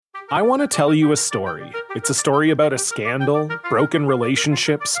I want to tell you a story. It's a story about a scandal, broken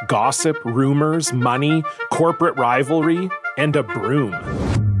relationships, gossip, rumors, money, corporate rivalry, and a broom.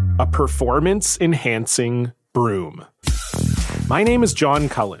 A performance-enhancing broom. My name is John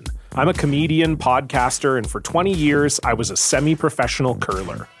Cullen. I'm a comedian, podcaster, and for 20 years, I was a semi-professional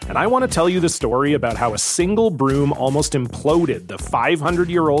curler. And I want to tell you the story about how a single broom almost imploded the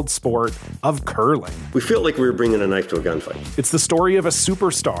 500-year-old sport of curling. We felt like we were bringing a knife to a gunfight. It's the story of a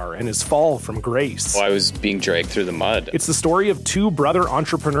superstar and his fall from grace. Well, I was being dragged through the mud. It's the story of two brother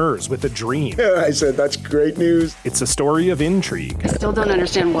entrepreneurs with a dream. I said, that's great news. It's a story of intrigue. I still don't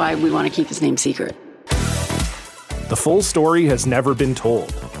understand why we want to keep his name secret. The full story has never been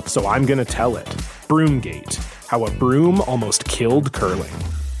told, so I'm going to tell it. Broomgate, how a broom almost killed curling.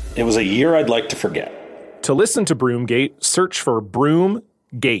 It was a year I'd like to forget. To listen to Broomgate, search for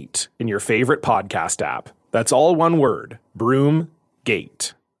Broomgate in your favorite podcast app. That's all one word,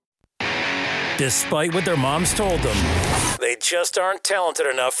 Broomgate. Despite what their moms told them, they just aren't talented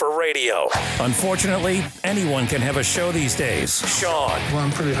enough for radio. Unfortunately, anyone can have a show these days. Sean. Well,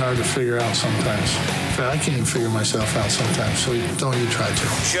 I'm pretty hard to figure out sometimes. In fact, I can't even figure myself out sometimes, so don't you try to.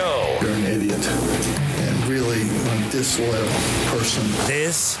 Joe. You're an idiot. And really a disloyal person.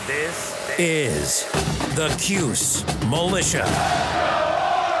 This is the Cuse Militia.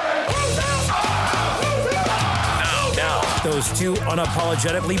 Those two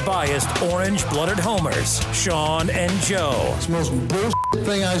unapologetically biased, orange-blooded homers, Sean and Joe. It's the most bullshit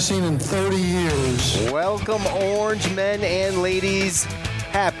thing I've seen in 30 years. Welcome, orange men and ladies.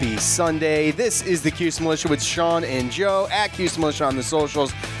 Happy Sunday. This is the Cuse Militia with Sean and Joe at Cuse Militia on the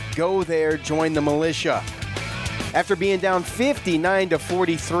socials. Go there, join the militia. After being down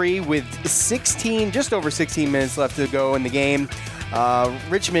 59-43 with just over 16 minutes left to go in the game,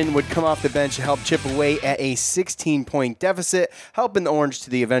 Richmond would come off the bench to help chip away at a 16-point deficit, helping the Orange to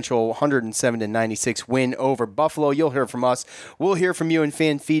the eventual 107-96 win over Buffalo. You'll hear from us. We'll hear from you in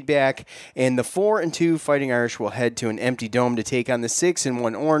fan feedback. And the 4-2 Fighting Irish will head to an empty dome to take on the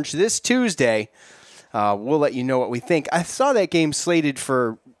 6-1 Orange this Tuesday. We'll let you know what we think. I saw that game slated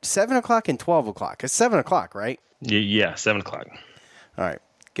for 7 o'clock and 12 o'clock. It's 7 o'clock, right? Yeah, 7 o'clock. All right.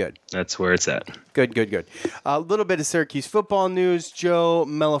 Good. That's where it's at. Good. A little bit of Syracuse football news. Joe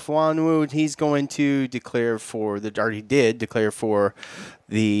Melifonwu, he's going to declare for he did declare for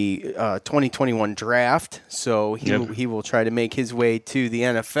the 2021 draft. So he will try to make his way to the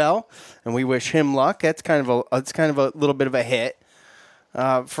NFL, and we wish him luck. That's kind of a little bit of a hit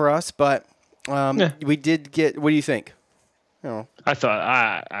for us, but we did get. What do you think? I thought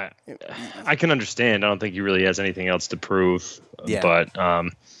I can understand. I don't think he really has anything else to prove. Yeah. But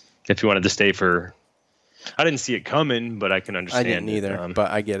if you wanted to stay for, I didn't see it coming, but I can understand. I didn't either,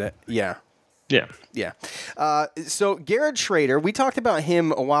 but I get it. Yeah. Yeah. So Garrett Schrader, we talked about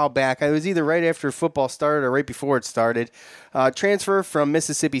him a while back. It was either right after football started or right before it started. Transfer from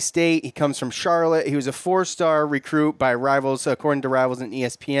Mississippi State. He comes from Charlotte. He was a 4-star recruit by Rivals, according to Rivals and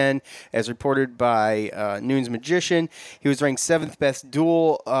ESPN, as reported by Noon's Magician. He was ranked 7th best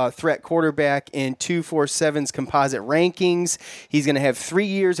dual threat quarterback in 247's composite rankings. He's going to have 3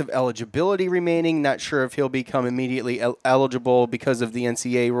 years of eligibility remaining. Not sure if he'll become immediately eligible because of the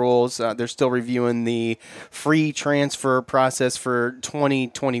NCAA rules. They're still reviewing the free transfer process for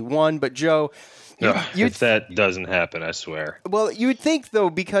 2021. But Joe, if that doesn't happen, I swear. Well, you would think,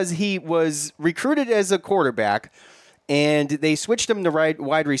 though, because he was recruited as a quarterback and they switched him to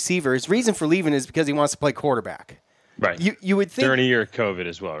wide receiver, his reason for leaving is because he wants to play quarterback. Right. You would think during a year of COVID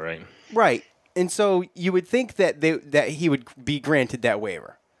as well, right? Right. And so you would think that he would be granted that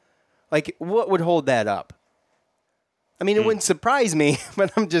waiver. Like, what would hold that up? I mean, it wouldn't surprise me,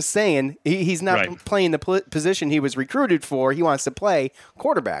 but I'm just saying he's not playing the position he was recruited for. He wants to play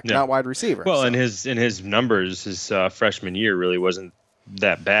quarterback, not wide receiver. Well, in his numbers, his freshman year really wasn't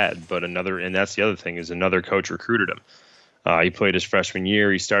that bad. But and that's the other thing, is another coach recruited him. He played his freshman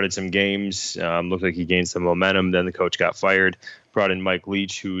year. He started some games. Looked like he gained some momentum. Then the coach got fired. Brought in Mike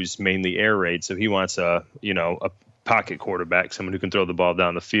Leach, who's mainly air raid, so he wants a pocket quarterback, someone who can throw the ball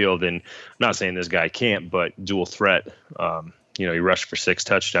down the field. And I'm not saying this guy can't, but dual threat. He rushed for 6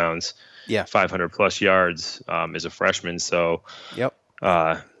 touchdowns, 500 plus yards as a freshman. So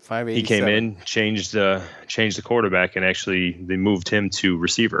he came in, changed the quarterback, and actually they moved him to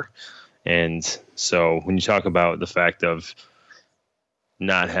receiver. And so when you talk about the fact of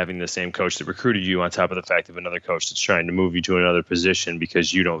not having the same coach that recruited you, on top of the fact of another coach that's trying to move you to another position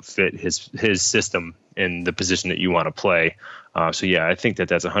because you don't fit his system in the position that you want to play. I think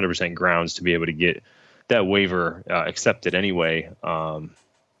that's 100% grounds to be able to get that waiver accepted anyway, on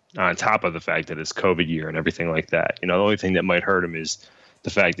top of the fact that it's COVID year and everything like that. The only thing that might hurt him is the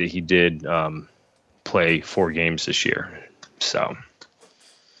fact that he did play 4 games this year. So,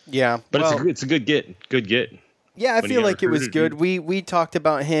 yeah, but it's a good get. Good get. Yeah, I feel like it was good. We talked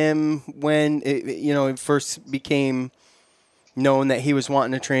about him when it first became known that he was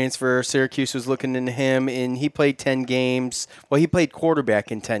wanting to transfer. Syracuse was looking into him, and he played 10 games. Well, he played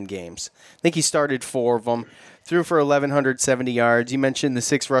quarterback in 10 games. I think he started 4 of them. Threw for 1,170 yards. You mentioned the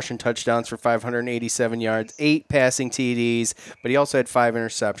 6 rushing touchdowns for 587 yards, 8 passing TDs, but he also had 5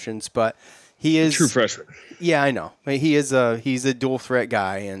 interceptions. But he is true freshman. Yeah, I know. He's a dual threat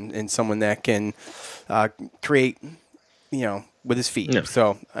guy and someone that can create, with his feet. Yeah.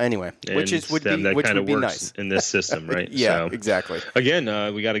 So anyway, which would be nice in this system, right? Yeah, so, exactly.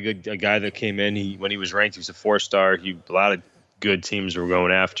 Again, we got a guy that came in. When he was ranked, he was a 4-star. A lot of good teams were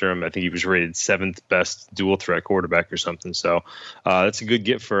going after him. I think he was rated 7th best dual threat quarterback or something. So that's a good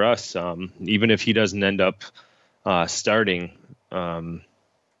get for us. Even if he doesn't end up starting,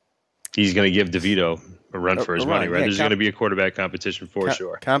 he's going to give DeVito a run for his money, right? There's going to be a quarterback competition for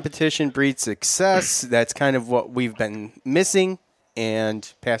sure. Competition breeds success. That's kind of what we've been missing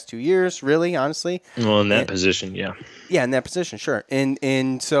and past 2 years, really, honestly. Well, in that position, yeah. Yeah, in that position, sure.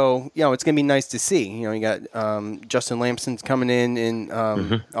 And so, it's going to be nice to see. You got Justin Lamson's coming in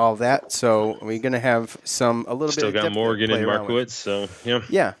and all that. So we're going to have a little Still bit of got Morgan and Markowitz, so, yeah.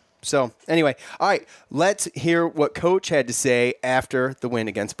 Yeah. So, anyway, all right, let's hear what Coach had to say after the win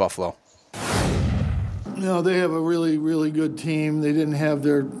against Buffalo. They have a really, really good team. They didn't have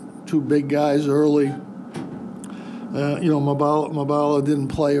their 2 big guys early. Mabala didn't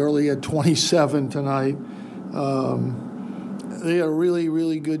play early. He had 27 tonight. They had a really,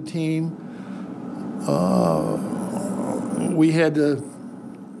 really good team. We had to,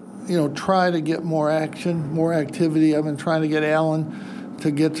 try to get more action, more activity. I've been trying to get Allen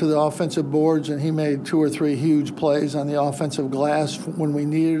to get to the offensive boards, and he made 2 or 3 huge plays on the offensive glass when we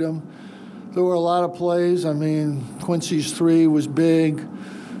needed him. There were a lot of plays. Quincy's 3 was big.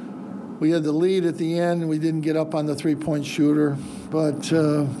 We had the lead at the end, and we didn't get up on the 3-point shooter. But,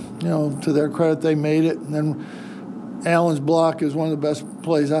 to their credit, they made it. And then Allen's block is one of the best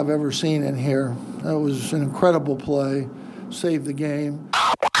plays I've ever seen in here. That was an incredible play. Saved the game.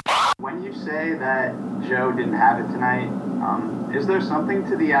 When you say that Joe didn't have it tonight, is there something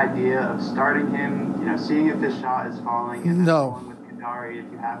to the idea of starting him, seeing if this shot is falling and no. going with Kadary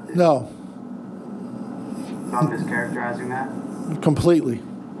if you have to? No. So I'm mischaracterizing that? Completely.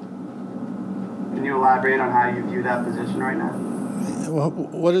 Can you elaborate on how you view that position right now?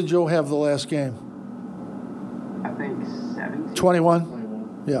 What did Joe have the last game? I think 17.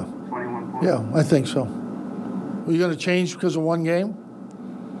 21? Yeah. 21 points. Yeah, I think so. Are you going to change because of one game?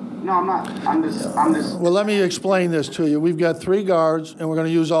 No, I'm not. I'm just. Well, let me explain this to you. We've got 3 guards, and we're going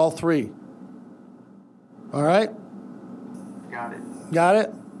to use all 3. All right? Got it. Got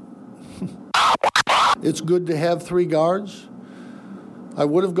it? It's good to have 3 guards. I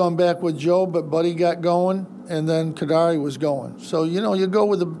would have gone back with Joe, but Buddy got going, and then Kadary was going. So, you go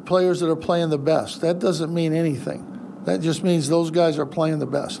with the players that are playing the best. That doesn't mean anything. That just means those guys are playing the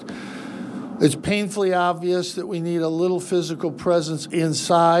best. It's painfully obvious that we need a little physical presence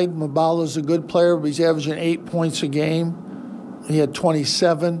inside. Mabala's a good player, but he's averaging 8 points a game. He had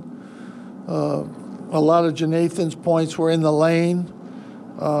 27. A lot of Jonathan's points were in the lane.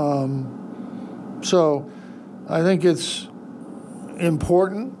 So I think it's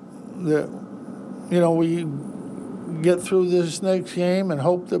important that, we get through this next game and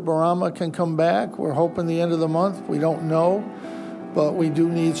hope that Barama can come back. We're hoping the end of the month. We don't know, but we do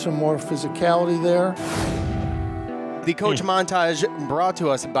need some more physicality there. The Coach Montage brought to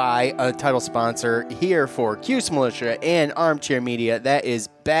us by a title sponsor here for Cuse Militia and Armchair Media. That is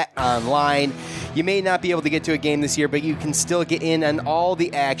Bet Online. You may not be able to get to a game this year, but you can still get in on all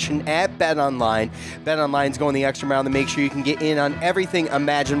the action at Bet Online. Bet Online is going the extra mile to make sure you can get in on everything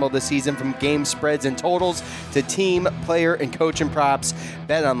imaginable this season, from game spreads and totals to team, player, and coach and props.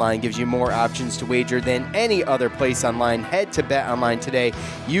 Bet Online gives you more options to wager than any other place online. Head to Bet Online today.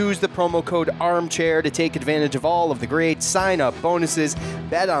 Use the promo code ARMCHAIR to take advantage of all of the great sign-up bonuses.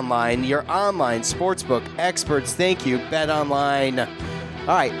 Bet Online, your online sportsbook experts. Thank you, Bet Online. All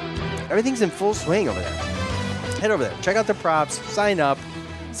right. Everything's in full swing over there. Head over there. Check out the props. Sign up.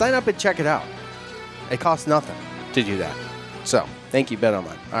 Sign up and check it out. It costs nothing to do that. So, thank you,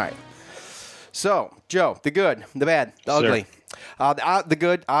 BetOnline. All right. So, Joe, the good, the bad, the ugly. The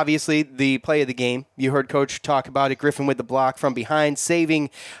good, obviously, the play of the game. You heard Coach talk about it. Griffin with the block from behind, saving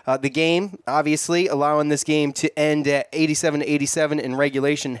the game, obviously, allowing this game to end at 87-87 in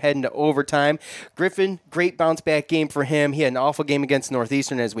regulation, heading to overtime. Griffin, great bounce-back game for him. He had an awful game against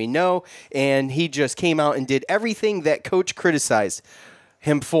Northeastern, as we know, and he just came out and did everything that Coach criticized.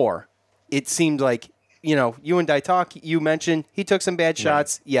 him for, it seemed like, you and I talk, you mentioned he took some bad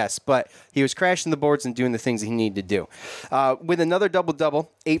shots, yes, but he was crashing the boards and doing the things he needed to do. With another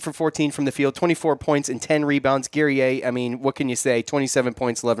double-double, 8 for 14 from the field, 24 points and 10 rebounds. Guerrier, what can you say? 27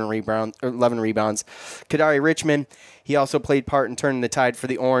 points, 11 rebounds. Kadari Richmond, he also played part in turning the tide for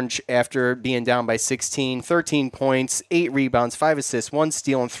the Orange after being down by 16, 13 points, 8 rebounds, 5 assists, 1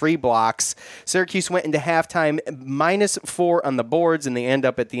 steal, and 3 blocks. Syracuse went into halftime -4 on the boards, and they end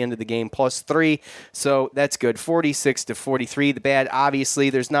up at the end of the game +3. So that's good. 46-43. The bad, obviously,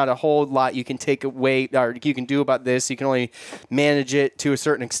 there's not a whole lot you can take away or you can do about this. You can only manage it to a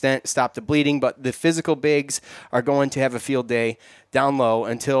certain extent, stop the bleeding, but the physical bigs are going to have a field day down low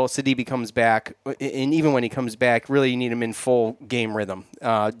until Sidibe comes back. And even when he comes back, really you need him in full game rhythm.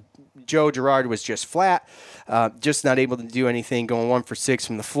 Joe Girard was just flat, just not able to do anything, going 1 for 6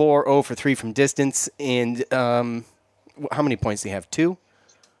 from the floor, 0 for 3 from distance. And how many points do they have? 2?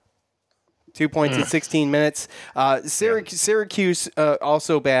 2 points in 16 minutes. Syracuse,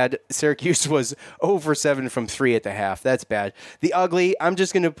 also bad. Syracuse was 0 for 7 from 3 at the half. That's bad. The ugly, I'm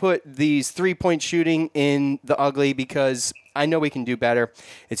just going to put these 3-point shooting in the ugly because I know we can do better.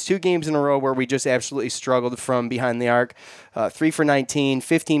 It's 2 games in a row where we just absolutely struggled from behind the arc. 3 for 19,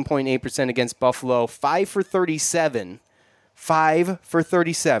 15.8% against Buffalo, 5 for 37,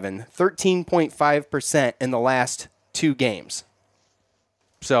 13.5% in the last 2 games.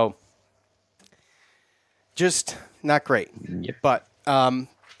 So, just not great. Yep. But,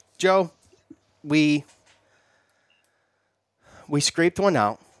 Joe, we scraped one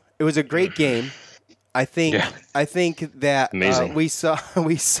out. It was a great game. I think that we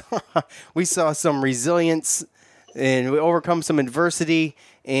saw some resilience, and we overcome some adversity,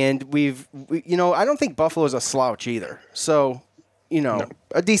 and I don't think Buffalo's a slouch either. So,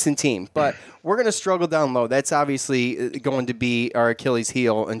 a decent team, but we're going to struggle down low. That's obviously going to be our Achilles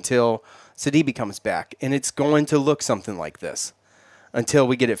heel until Sidibe comes back, and it's going to look something like this until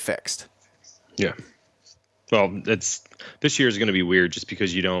we get it fixed. Yeah. Well, this year is going to be weird just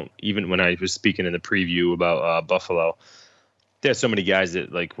because you don't, even when I was speaking in the preview about Buffalo, there's so many guys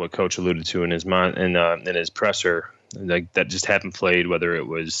that, like what Coach alluded to in his in his presser, like that just haven't played, whether it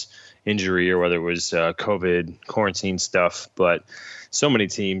was injury or whether it was COVID quarantine stuff. But so many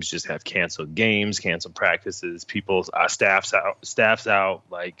teams just have canceled games, canceled practices, people's staffs out,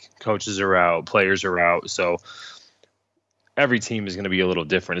 like coaches are out, players are out. So every team is going to be a little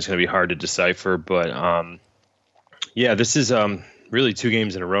different. It's going to be hard to decipher, but yeah, this is really 2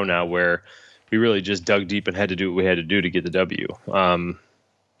 games in a row now where we really just dug deep and had to do what we had to do to get the W.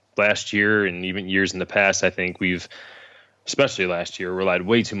 Last year and even years in the past, I think especially last year, relied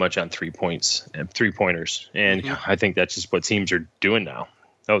way too much on 3-pointers. And I think that's just what teams are doing now.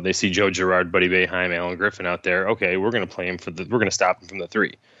 Oh, they see Joe Girard, Buddy Boeheim, Alan Griffin out there. Okay, we're going to play him we're going to stop him from the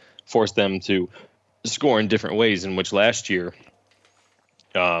 3. Force them to score in different ways, in which last year,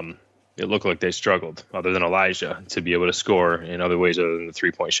 it looked like they struggled, other than Elijah, to be able to score in other ways other than the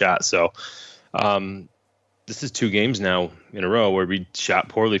 3-point shot. So this is 2 games now in a row where we shot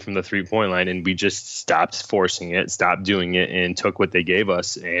poorly from the 3-point line, and we just stopped forcing it, stopped doing it, and took what they gave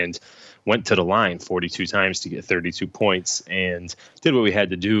us and went to the line 42 times to get 32 points and did what we had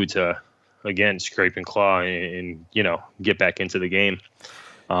to do to, again, scrape and claw and get back into the game.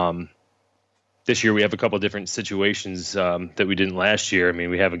 This year we have a couple of different situations that we didn't last year. I mean,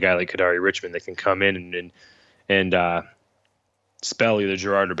 we have a guy like Kadari Richmond that can come in and spell either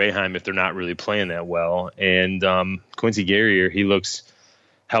Girard or Boeheim if they're not really playing that well. And Quincy Guerrier, he looks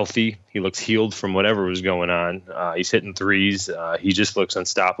healthy. He looks healed from whatever was going on. He's hitting threes. He just looks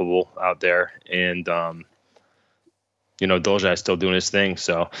unstoppable out there. And Dolezaj is still doing his thing.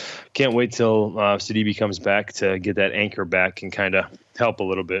 So can't wait till Sidibe comes back to get that anchor back and kind of help a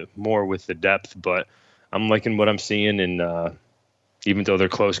little bit more with the depth. But I'm liking what I'm seeing. And even though they're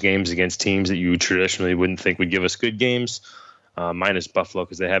close games against teams that you traditionally wouldn't think would give us good games, minus Buffalo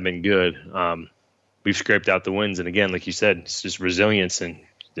because they have been good, we've scraped out the wins. And again, like you said, it's just resilience, and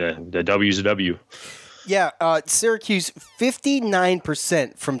the W's a W. Yeah, Syracuse,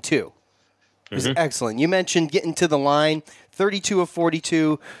 59% from 2. It was excellent. You mentioned getting to the line, 32 of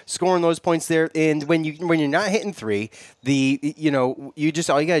 42, scoring those points there. And when you're not hitting 3, you just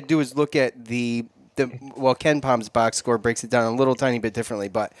all you got to do is look at Ken Palm's box score breaks it down a little tiny bit differently,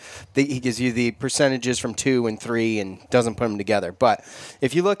 but he gives you the percentages from 2 and 3 and doesn't put them together. But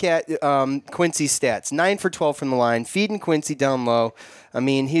if you look at Quincy's stats, 9 for 12 from the line, feeding Quincy down low. I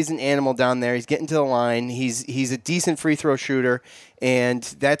mean, he's an animal down there. He's getting to the line. He's a decent free throw shooter, and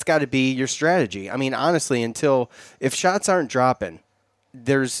that's got to be your strategy. I mean, honestly, if shots aren't dropping,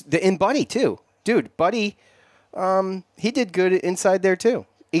 and Buddy too. Dude, Buddy he did good inside there too.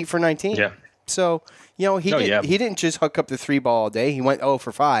 8 for 19. Yeah. So, he didn't just hook up the 3 ball all day. He went 0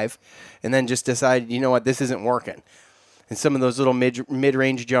 for 5 and then just decided, you know what, this isn't working. And some of those little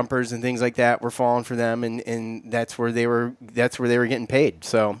mid-range jumpers and things like that were falling for them, and that's where they were getting paid.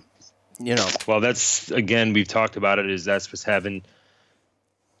 So, Well, that's, again, we've talked about it, is that's what's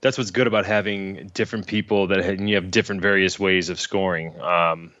good about having different people and you have different various ways of scoring.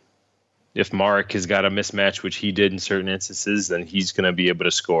 If Mark has got a mismatch, which he did in certain instances, then he's going to be able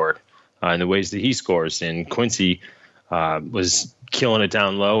to score in the ways that he scores. And Quincy was killing it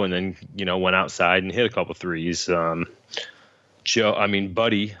down low and then, went outside and hit a couple threes. Buddy,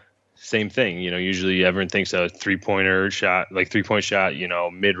 same thing. Usually everyone thinks a 3-point shot,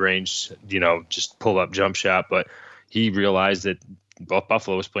 mid-range, just pull up jump shot. But he realized that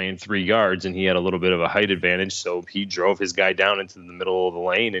Buffalo was playing 3 guards and he had a little bit of a height advantage. So he drove his guy down into the middle of the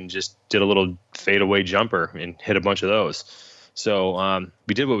lane and just did a little fadeaway jumper and hit a bunch of those. So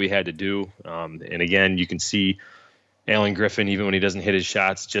we did what we had to do. And again, you can see Alan Griffin, even when he doesn't hit his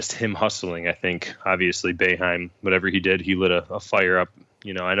shots, just him hustling. I think, obviously, Boeheim, whatever he did, he lit a fire up.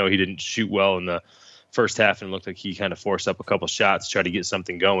 I know he didn't shoot well in the first half and looked like he kind of forced up a couple shots to try to get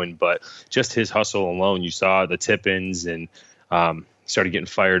something going. But just his hustle alone, you saw the tip-ins and started getting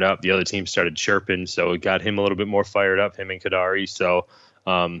fired up. The other team started chirping, so it got him a little bit more fired up, him and Kadari. So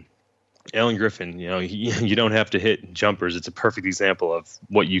Alan Griffin, you don't have to hit jumpers. It's a perfect example of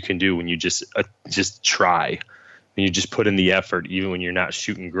what you can do when you just try. And you just put in the effort, even when you're not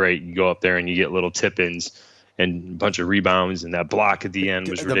shooting great. You go up there and you get little tip-ins and a bunch of rebounds, and that block at the end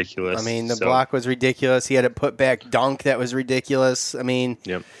was ridiculous. The block was ridiculous. He had a put-back dunk that was ridiculous.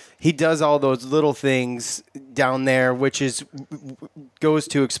 Yep. He does all those little things down there, which goes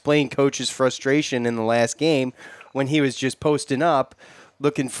to explain Coach's frustration in the last game when he was just posting up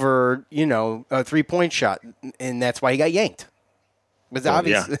looking for, a 3-point shot, and that's why he got yanked.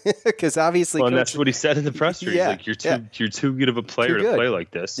 Because obviously, well, and that's what he said in the presser. He's like, you're too good of a player to play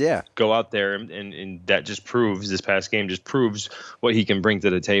like this. Yeah, go out there, and that just proves, this past game just proves what he can bring to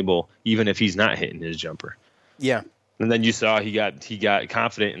the table, even if he's not hitting his jumper. Yeah, and then you saw he got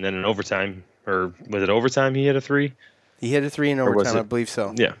confident, and then in overtime, or was it overtime? He hit a 3. He hit a 3 in overtime, I believe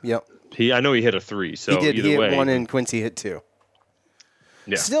so. Yeah, yep. I know he hit a 3. So he did. Either he way, hit 1 and Quincy hit 2.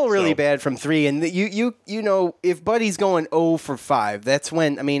 Yeah, still really bad from 3, and if Buddy's going 0 for 5, that's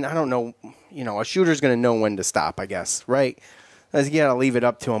when, I don't know, a shooter's going to know when to stop, I guess, right? You got to leave it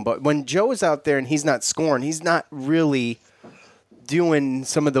up to him. But when Joe is out there and he's not scoring, he's not really doing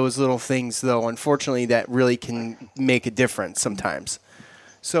some of those little things, though, unfortunately, that really can make a difference sometimes.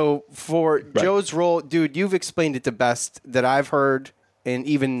 So for Joe's role, dude, you've explained it the best that I've heard, and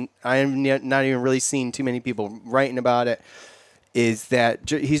even I have not even really seen too many people writing about it. Is that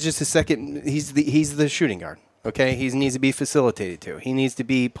he's just a second? He's the shooting guard. Okay, he needs to be facilitated to. He needs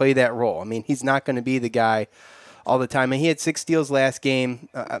to play that role. He's not going to be the guy all the time. And he had 6 steals last game.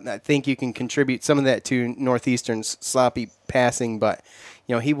 I think you can contribute some of that to Northeastern's sloppy passing, but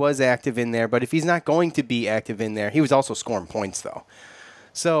he was active in there. But if he's not going to be active in there, he was also scoring points though.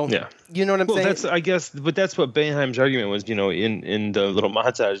 So you know what I'm saying? That's what Boeheim's argument was. In the little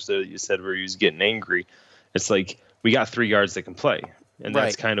montage that you said where he was getting angry, it's like, we got 3 guards that can play, and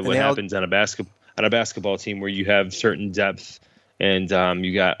that's kind of what happens on a basketball team where you have certain depth and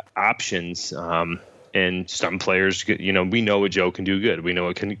you got options. And some players, we know what Joe can do good. We know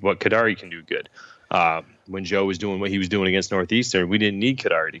what Kadari can do good. When Joe was doing what he was doing against Northeastern, we didn't need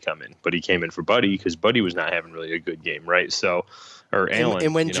Kadari to come in, but he came in for Buddy because Buddy was not having really a good game, right? So, or Allen.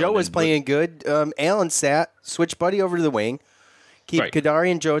 And when Joe was playing good, Allen switched Buddy over to the wing, keep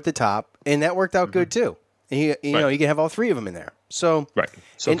Kadari and Joe at the top, and that worked out good too. You can have all 3 of them in there. So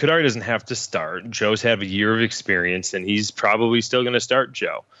Kadari doesn't have to start. Joe's had a year of experience, and he's probably still going to start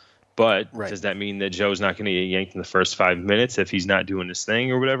Joe. But does that mean that Joe's not going to get yanked in the first 5 minutes if he's not doing his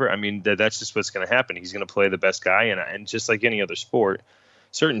thing or whatever? That's just what's going to happen. He's going to play the best guy, and just like any other sport,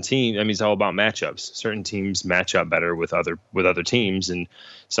 certain teams. It's all about matchups. Certain teams match up better with other teams, and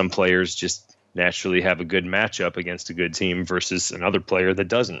some players just naturally have a good matchup against a good team versus another player that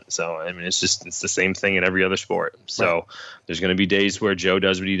doesn't. So, it's the same thing in every other sport. So there's going to be days where Joe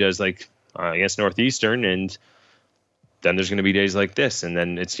does what he does, like against Northeastern, and then there's going to be days like this. And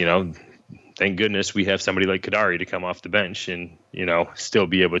then it's, thank goodness we have somebody like Kadari to come off the bench and, still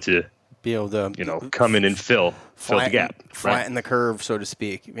be able to come in and fill the gap. Flatten the curve, so to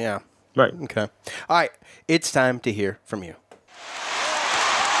speak. Yeah. Right. Okay. All right. It's time to hear from you.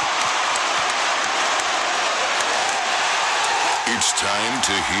 It's time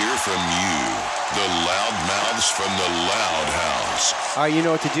to hear from you, the loudmouths from the Loud House. All right, you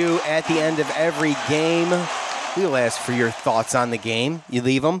know what to do at the end of every game. We'll ask for your thoughts on the game. You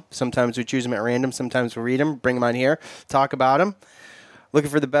leave them. Sometimes we choose them at random. Sometimes we read them, bring them on here, talk about them. Looking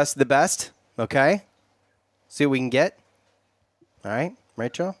for the best of the best, okay? See what we can get. All right?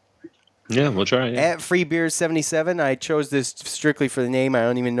 Right, Joe? Yeah, we'll try. Yeah. At FreeBeers77, I chose this strictly for the name. I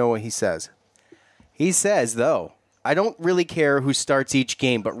don't even know what he says. He says, though, I don't really care who starts each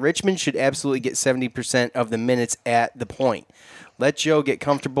game, but Richmond should absolutely get 70% of the minutes at the point. Let Joe get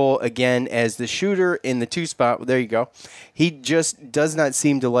comfortable again as the shooter in the 2 spot. There you go. He just does not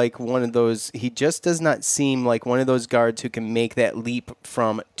seem to like one of those. He just does not seem like one of those guards who can make that leap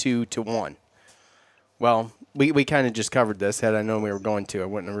from 2 to 1. Well, we kind of just covered this. Had I known we were going to, I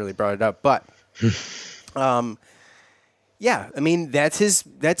wouldn't have really brought it up. But, yeah, I mean that's his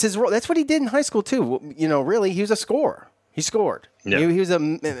role. That's what he did in high school too. You know, really, he was a scorer. He scored. Yeah. He was a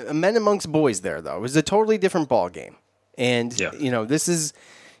men amongst boys there, though. It was a totally different ball game. And, you know, this is,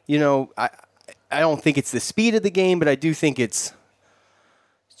 you know, I don't think it's the speed of the game, but I do think it's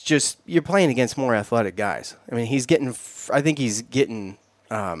just you're playing against more athletic guys. I mean, I think he's getting,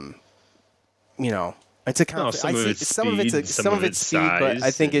 you know, it's a some of it's speed, but I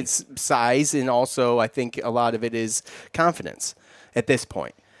think it's size, and also I think a lot of it is confidence at this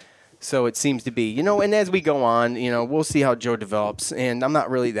point. So it seems to be, you know, and as we go on, you know, we'll see how Joe develops, and I'm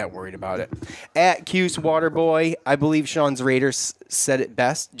not really that worried about it. At Cuse Waterboy, I believe Sean's Raiders said it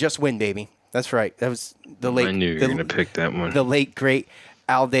best. Just win, baby. That's right. That was the late. I knew you were going to pick that one. The late, great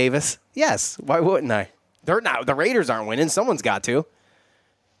Al Davis. Yes. Why wouldn't I? They're not. The Raiders aren't winning. Someone's got to.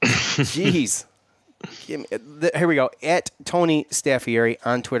 Jeez. Here we go. At Tony Staffieri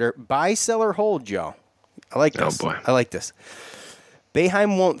on Twitter. Buy, sell, or hold, Joe. I like this. Oh, boy. I like this.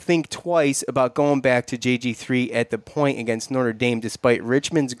 Boeheim won't think twice about going back to JG3 at the point against Notre Dame despite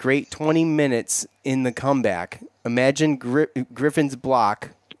Richmond's great 20 minutes in the comeback. Imagine Griffin's block.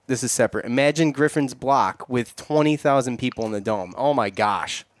 This is separate. Imagine Griffin's block with 20,000 people in the dome. Oh, my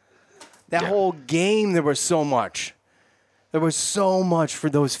gosh. That whole game, there was so much. There was so much for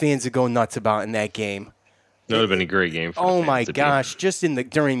those fans to go nuts about in that game. That would have been a great game. Oh my gosh! Just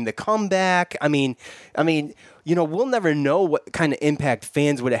during the comeback. I mean, you know, we'll never know what kind of impact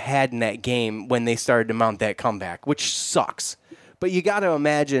fans would have had in that game when they started to mount that comeback, which sucks. But you got to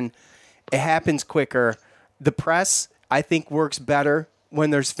imagine it happens quicker. The press, I think, works better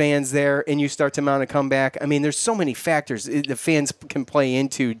when there's fans there and you start to mount a comeback. I mean, there's so many factors the fans can play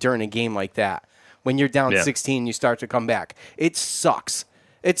into during a game like that. When you're down 16, you start to come back. It sucks.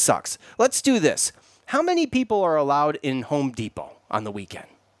 It sucks. Let's do this. How many people are allowed in Home Depot on the weekend?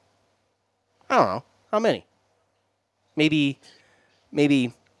 I don't know. How many? Maybe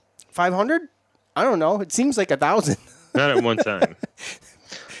 500? I don't know. It seems like 1,000. Not at one time.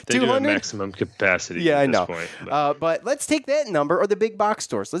 They do have maximum capacity at this point. But let's take that number, or the big box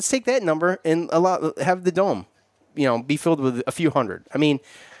stores. Let's take that number and have the dome, you know, be filled with a few hundred. I mean,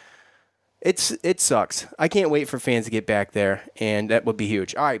 it sucks. I can't wait for fans to get back there, and that would be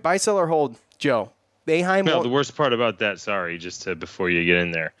huge. All right, buy, sell, or hold, Joe. Boeheim. No, the worst part about that, before you get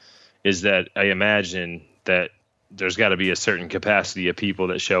in there, is that I imagine that there's got to be a certain capacity of people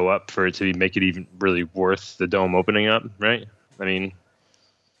that show up for it to make it even really worth the dome opening up, right? I mean,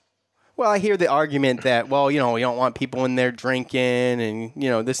 well, I hear the argument that, well, you know, you don't want people in there drinking and, you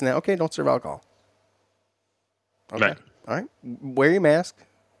know, this and that. Okay, don't serve alcohol. Okay. Right. All right. Wear your mask.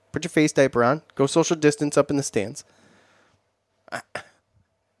 Put your face diaper on. Go social distance up in the stands.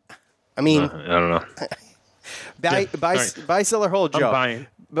 I mean, I don't know. Buy, sell, or hold, Joe. I'm buying.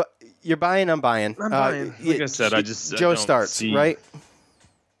 But you're buying. I'm buying. I'm buying. Like I said, Joe starts, right?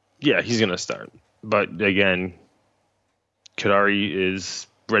 Yeah, he's gonna start. But again, Kadary is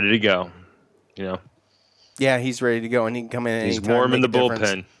ready to go. You know. Yeah, he's ready to go, and he can come in. He's warm in the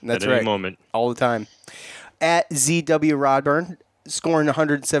bullpen. That's at right. Any moment, all the time. At ZW Rodburn, scoring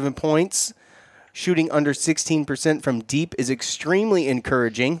 107 points, shooting under 16% from deep is extremely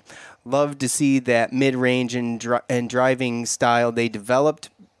encouraging. Love to see that mid-range and driving style they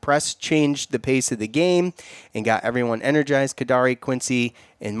developed. Press changed the pace of the game and got everyone energized. Kadary, Quincy,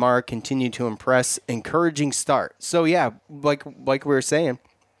 and Mark continue to impress. Encouraging start. So, yeah, like we were saying,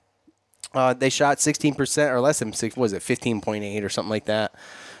 they shot 16% or less than 6. Was it 15.8 or something like that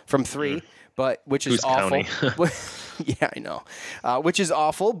from three? But which is awful. Yeah, I know. Which is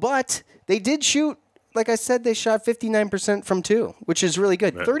awful. But they did shoot. Like I said, they shot 59% from 2, which is really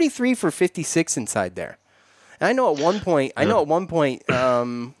good. Right. 33 for 56 inside there. And I know at one point,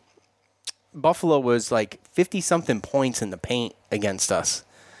 Buffalo was like 50-something points in the paint against us.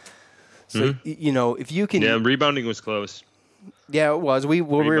 So, you know, if you can... Yeah, rebounding was close. Yeah, it was. We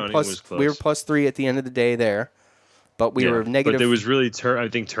were plus 3 at the end of the day there. But we were negative. But there was really, I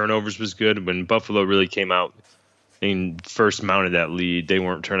think turnovers was good. When Buffalo really came out first mounted that lead, they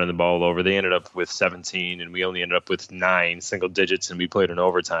weren't turning the ball over. They ended up with 17, and we only ended up with 9 single digits, and we played in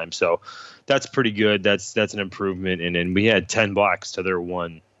overtime. So that's pretty good. That's an improvement. And then we had 10 blocks to their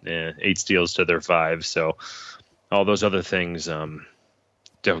 1, 8 steals to their 5. So all those other things,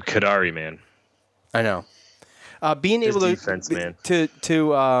 Kadary, man. I know. Being able His defense, man.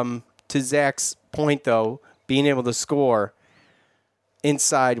 To Zach's point, though, being able to score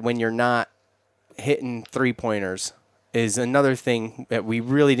inside when you're not hitting three-pointers is another thing that we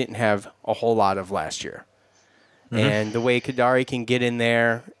really didn't have a whole lot of last year. Mm-hmm. And the way Kadary can get in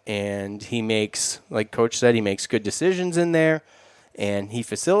there, and he makes, like Coach said, he makes good decisions in there, and he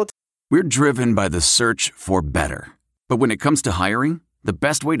facilitates. We're driven by the search for better. But when it comes to hiring, the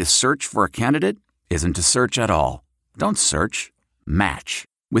best way to search for a candidate isn't to search at all. Don't search. Match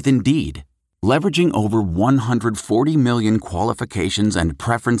with Indeed. Leveraging over 140 million qualifications and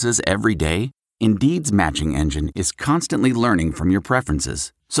preferences every day, Indeed's matching engine is constantly learning from your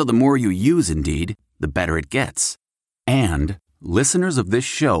preferences. So the more you use Indeed, the better it gets. And listeners of this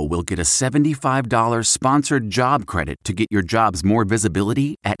show will get a $75 sponsored job credit to get your jobs more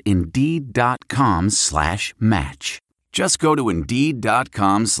visibility at Indeed.com/match. Just go to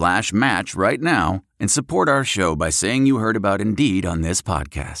Indeed.com/match right now and support our show by saying you heard about Indeed on this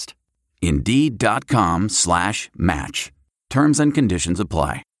podcast. Indeed.com/match. Terms and conditions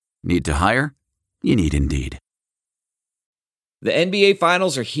apply. Need to hire? You need Indeed. The NBA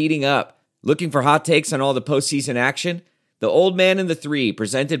Finals are heating up. Looking for hot takes on all the postseason action? The Old Man and the Three,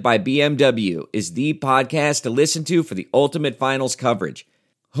 presented by BMW, is the podcast to listen to for the ultimate finals coverage.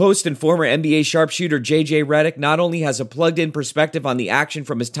 Host and former NBA sharpshooter JJ Redick not only has a plugged-in perspective on the action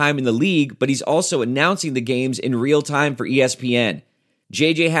from his time in the league, but he's also announcing the games in real time for ESPN.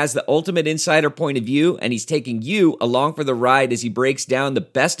 JJ has the ultimate insider point of view, and he's taking you along for the ride as he breaks down the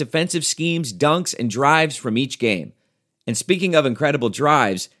best defensive schemes, dunks, and drives from each game. And speaking of incredible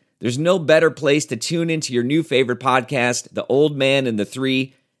drives, there's no better place to tune into your new favorite podcast, The Old Man and the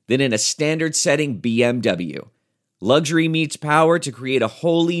Three, than in a standard-setting BMW. Luxury meets power to create a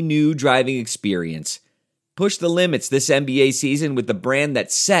wholly new driving experience. Push the limits this NBA season with the brand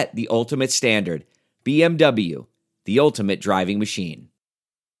that set the ultimate standard. BMW, the ultimate driving machine.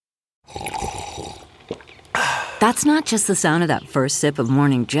 That's not just the sound of that first sip of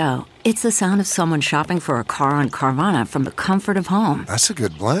Morning Joe. It's the sound of someone shopping for a car on Carvana from the comfort of home. That's a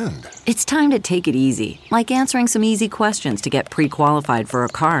good blend. It's time to take it easy, like answering some easy questions to get pre-qualified for a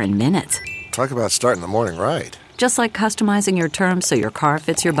car in minutes. Talk about starting the morning right. Just like customizing your terms so your car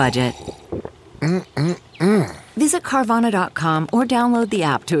fits your budget. Visit Carvana.com or download the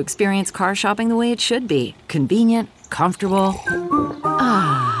app to experience car shopping the way it should be. Convenient, comfortable.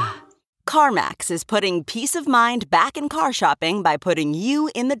 CarMax is putting peace of mind back in car shopping by putting you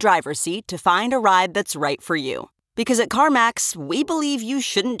in the driver's seat to find a ride that's right for you. Because at CarMax, we believe you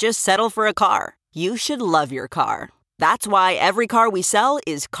shouldn't just settle for a car. You should love your car. That's why every car we sell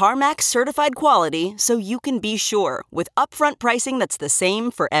is CarMax certified quality, so you can be sure with upfront pricing that's the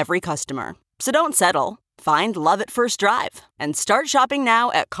same for every customer. So don't settle. Find love at first drive and start shopping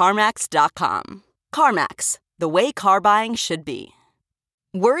now at CarMax.com. CarMax, the way car buying should be.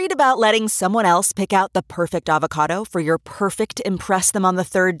 Worried about letting someone else pick out the perfect avocado for your perfect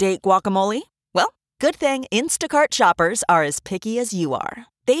impress-them-on-the-third-date guacamole? Well, good thing Instacart shoppers are as picky as you are.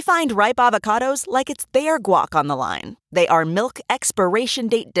 They find ripe avocados like it's their guac on the line. They are milk expiration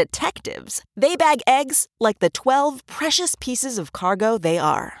date detectives. They bag eggs like the 12 precious pieces of cargo they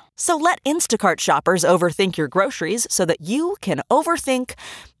are. So let Instacart shoppers overthink your groceries so that you can overthink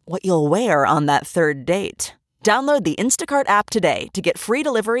what you'll wear on that third date. Download the Instacart app today to get free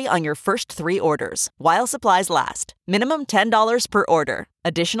delivery on your first 3 orders, while supplies last. Minimum $10 per order.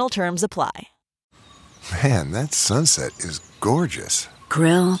 Additional terms apply. Man, that sunset is gorgeous.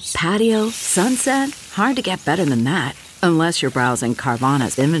 Grill, patio, sunset. Hard to get better than that. Unless you're browsing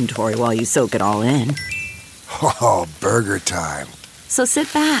Carvana's inventory while you soak it all in. Oh, burger time. So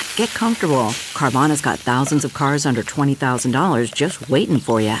sit back, get comfortable. Carvana's got thousands of cars under $20,000 just waiting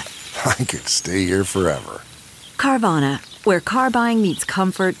for you. I could stay here forever. Carvana, where car buying meets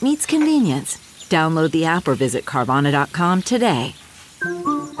comfort, meets convenience. Download the app or visit Carvana.com today.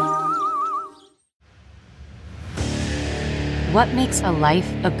 What makes a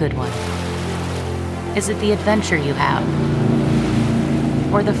life a good one? Is it the adventure you have?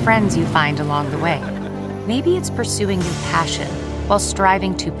 Or the friends you find along the way? Maybe it's pursuing your passion while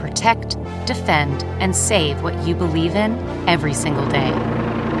striving to protect, defend, and save what you believe in every single day.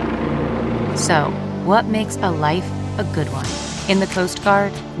 So, what makes a life a good one? In the Coast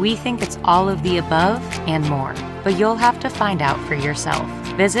Guard, we think it's all of the above and more, but you'll have to find out for yourself.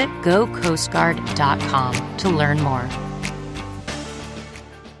 Visit GoCoastGuard.com to learn more.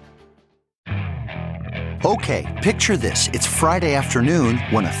 Okay, picture this. It's Friday afternoon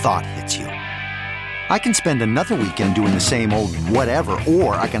when a thought hits you. I can spend another weekend doing the same old whatever,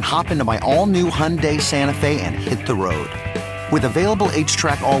 or I can hop into my all-new Hyundai Santa Fe and hit the road. With available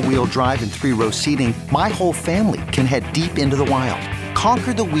H-Track all-wheel drive and 3-row seating, my whole family can head deep into the wild.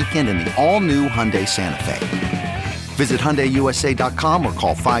 Conquer the weekend in the all-new Hyundai Santa Fe. Visit HyundaiUSA.com or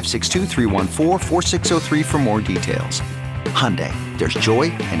call 562-314-4603 for more details. Hyundai, there's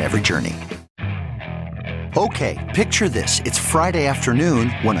joy in every journey. Okay, picture this. It's Friday afternoon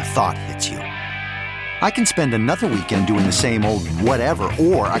when a thought hits you. I can spend another weekend doing the same old whatever,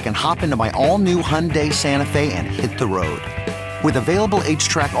 or I can hop into my all-new Hyundai Santa Fe and hit the road. With available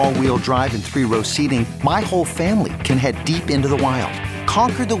H-Track all-wheel drive and 3-row seating, my whole family can head deep into the wild.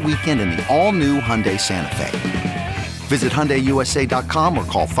 Conquer the weekend in the all-new Hyundai Santa Fe. Visit HyundaiUSA.com or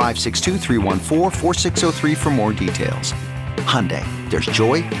call 562-314-4603 for more details. Hyundai, there's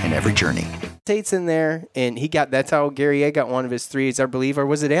joy in every journey. Tate's in there, and that's how Gary A got one of his threes, I believe, or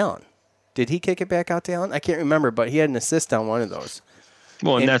was it Allen? Did he kick it back out to Allen? I can't remember, but he had an assist on one of those.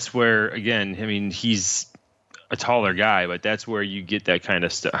 Well, and that's where, again, I mean, he's a taller guy, but that's where you get that kind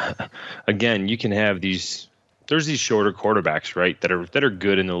of stuff. Again, you can have there's these shorter quarterbacks, right, that are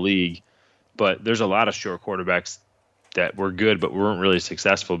good in the league, but there's a lot of short quarterbacks that were good but weren't really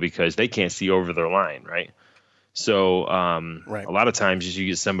successful because they can't see over their line, right? So right. A lot of times you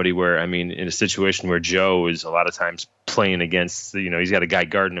get somebody where, I mean, in a situation where Joe is a lot of times playing against, he's got a guy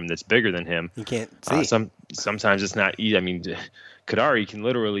guarding him that's bigger than him. You can't see. Sometimes it's not easy. I mean, Kadary can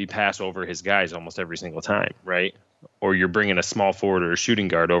literally pass over his guys almost every single time, right? Or you're bringing a small forward or a shooting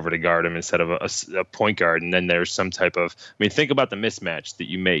guard over to guard him instead of a point guard. And then there's some type of, think about the mismatch that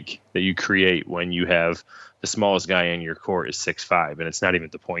you create when you have the smallest guy in your court is 6'5", and it's not even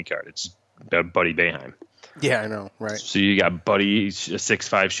the point guard. It's Buddy Boeheim. Yeah, I know, right. So you got Buddy, a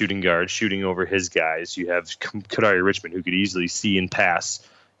 6'5" shooting guard, shooting over his guys. You have Kadary Richmond, who could easily see and pass,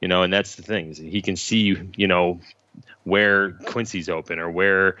 and that's the thing. He can see, where Quincy's open or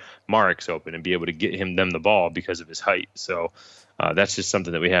where Marek's open and be able to get them the ball because of his height. So that's just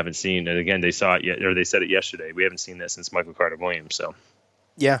something that we haven't seen. And again, they said it yesterday. We haven't seen that since Michael Carter-Williams. So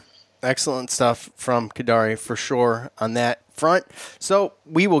yeah, excellent stuff from Kadary for sure on that front. So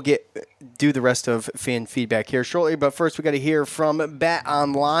we will do the rest of fan feedback here shortly, but first we got to hear from Bet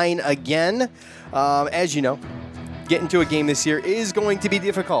Online again. As you know, getting to a game this year is going to be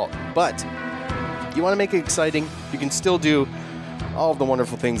difficult, but you want to make it exciting, you can still do all of the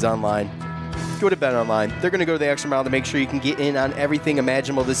wonderful things online. Go to Bet Online. They're going to go the extra mile to make sure you can get in on everything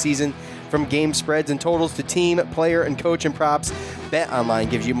imaginable this season, from game spreads and totals to team, player, and coach and props. Bet Online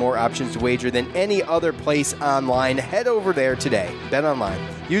gives you more options to wager than any other place online. Head over there today. Bet Online.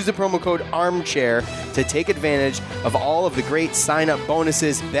 Use the promo code ARMCHAIR to take advantage of all of the great sign-up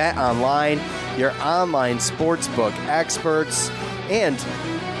bonuses. Bet Online, your online sportsbook experts. And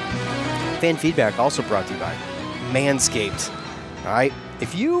fan feedback also brought to you by Manscaped. All right?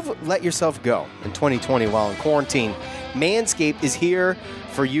 If you've let yourself go in 2020 while in quarantine, Manscaped is here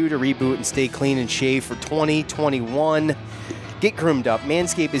for you to reboot and stay clean and shave for 2021. Get groomed up.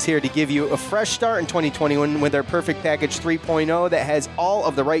 Manscaped is here to give you a fresh start in 2021 with their Perfect Package 3.0 that has all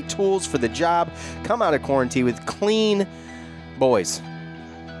of the right tools for the job. Come out of quarantine with clean boys.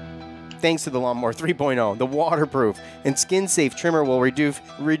 Thanks to the Lawnmower 3.0, the waterproof and skin-safe trimmer will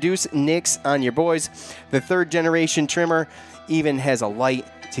reduce nicks on your boys. The third-generation trimmer even has a light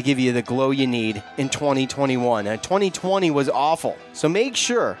to give you the glow you need in 2021. Now, 2020 was awful, so make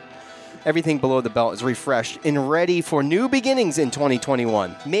sure everything below the belt is refreshed and ready for new beginnings in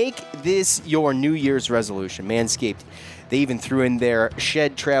 2021. Make this your New Year's resolution. Manscaped, they even threw in their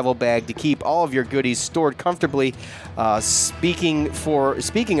shed travel bag to keep all of your goodies stored comfortably. Speaking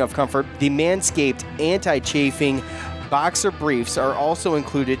of comfort, the Manscaped anti-chafing boxer briefs are also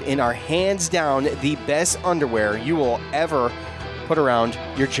included in our hands down the best underwear you will ever put around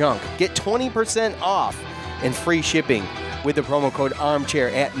your junk. Get 20% off and free shipping with the promo code armchair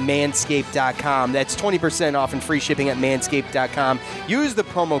at manscaped.com. That's 20% off and free shipping at manscaped.com. Use the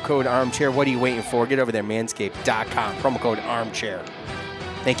promo code armchair. What are you waiting for? Get over there, manscaped.com. Promo code armchair.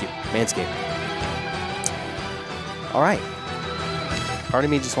 Thank you, Manscaped. All right. Part of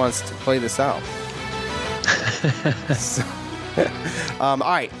me just wants to play this out. All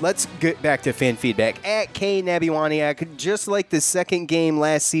right, let's get back to fan feedback. At K Nabiwaniak, just like the second game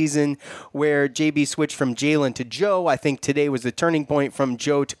last season where JB switched from Jalen to Joe, I think today was the turning point from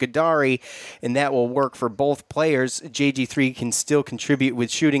Joe to Kadary, and that will work for both players. JG3 can still contribute with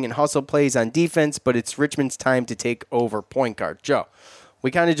shooting and hustle plays on defense, but it's Richmond's time to take over point guard. Joe,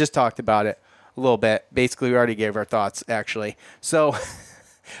 We kind of just talked about it a little bit. Basically, we already gave our thoughts, actually. So,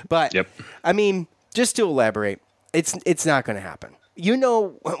 but, yep. I mean, just to elaborate, it's not going to happen. You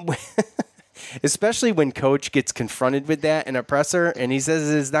know, especially when Coach gets confronted with that in a presser and he says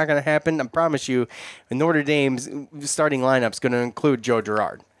it's not going to happen, I promise you, Notre Dame's starting lineup's going to include Joe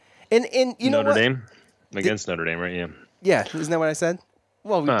Girard. And you know what? Notre Dame? Against Notre Dame, right? Yeah. Yeah, isn't that what I said?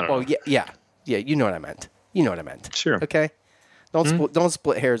 Well, yeah. You know what I meant. Sure. Okay. Don't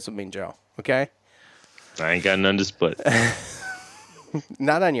split hairs with me, Joe. Okay. I ain't got none to split.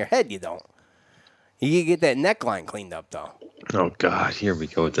 Not on your head, you don't. You can get that neckline cleaned up, though. Oh God, here we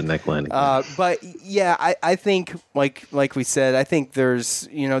go with the neckline again. But yeah, I think like we said, I think there's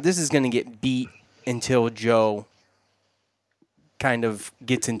this is going to get beat until Joe kind of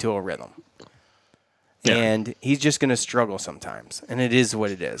gets into a rhythm. Yeah. And he's just going to struggle sometimes, and it is what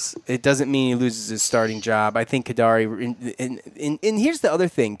it is. It doesn't mean he loses his starting job. I think Kadary, and here's the other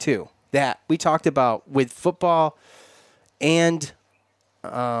thing too that we talked about with football, and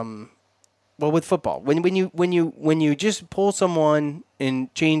with football, when you just pull someone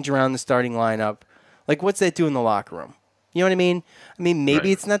and change around the starting lineup, like what's that do in the locker room? You know what I mean? I mean,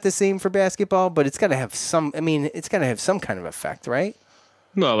 maybe It's not the same for basketball, but it's got to have some. I mean, it's got to have some kind of effect, right?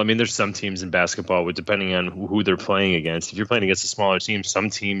 Well, I mean, there's some teams in basketball, depending on who they're playing against. If you're playing against a smaller team, some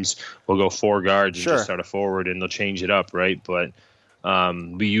teams will go 4 guards and just start a forward, and they'll change it up, right? But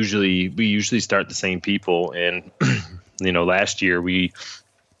we usually start the same people, and last year we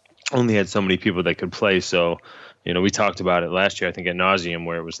only had so many people that could play. So, we talked about it last year, I think, ad nauseum,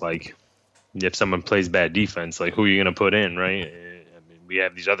 where it was like, if someone plays bad defense, like who are you going to put in, right? I mean, we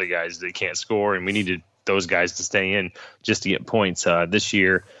have these other guys that can't score, and we needed those guys to stay in just to get points. This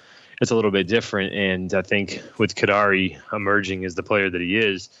year, it's a little bit different, and I think with Kadary emerging as the player that he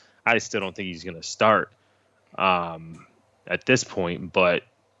is, I still don't think he's going to start at this point, but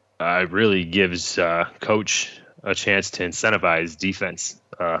it really gives Coach a chance to incentivize defense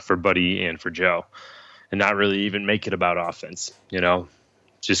for Buddy and for Joe, and not really even make it about offense.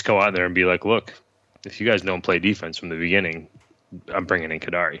 Just go out there and be like, look, if you guys don't play defense from the beginning, I'm bringing in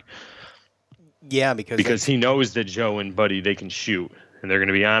Kadary. Yeah, because he knows that Joe and Buddy, they can shoot, and they're going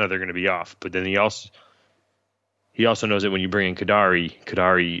to be on or they're going to be off. But then he also knows that when you bring in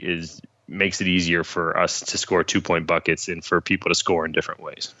Kadary makes it easier for us to score 2-point buckets and for people to score in different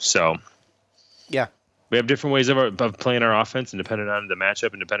ways. So yeah, we have different ways of playing our offense, and depending on the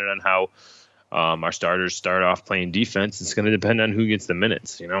matchup and depending on how our starters start off playing defense, it's going to depend on who gets the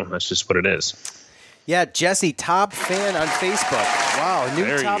minutes. That's just what it is. Yeah, Jesse, top fan on Facebook. Wow,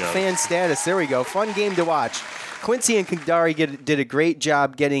 new top fan status. There we go. Fun game to watch. Quincy and Kadary did a great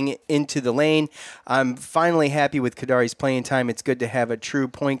job getting into the lane. I'm finally happy with Kadary's playing time. It's good to have a true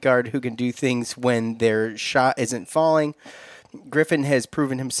point guard who can do things when their shot isn't falling. Griffin has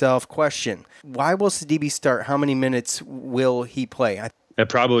proven himself. Question, why will Sidibe start? How many minutes will he play? That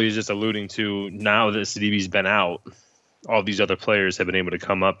probably is just alluding to now that Sidibe's been out, all these other players have been able to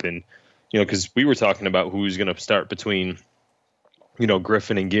come up and, because we were talking about who's going to start between,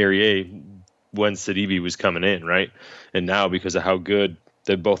 Griffin and Guerrier when Sidibe was coming in, right? And now because of how good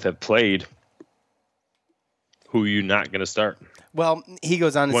they both have played, who are you not going to start? Well, he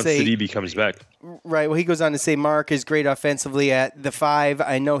goes on to say... Once Sidibe comes back. Right. Well, he goes on to say Mark is great offensively at the 5.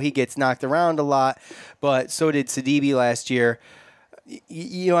 I know he gets knocked around a lot, but so did Sidibe last year.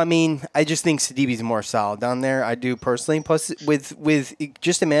 I just think Sidibe's more solid down there. I do personally. Plus, with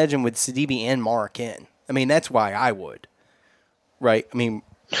just imagine with Sidibe and Mark in. I mean, that's why I would. Right. I mean,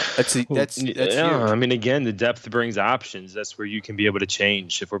 that's huge. I mean, again, the depth brings options. That's where you can be able to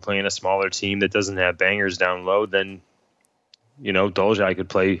change. If we're playing a smaller team that doesn't have bangers down low, then Dolezaj could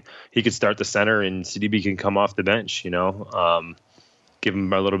play. He could start the center, and Sidibe can come off the bench. Give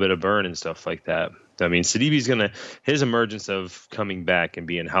him a little bit of burn and stuff like that. I mean, Sidibe's his emergence of coming back and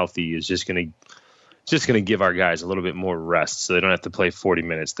being healthy is just gonna give our guys a little bit more rest, so they don't have to play 40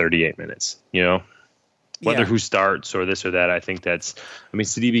 minutes, 38 minutes. Whether who starts or this or that. I think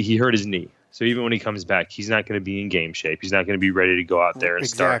Sidibe, he hurt his knee, so even when he comes back, he's not going to be in game shape. He's not going to be ready to go out there and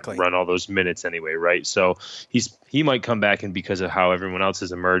start and run all those minutes anyway, right? So he might come back, and because of how everyone else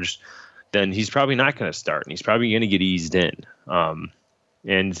has emerged, then he's probably not going to start, and he's probably going to get eased in.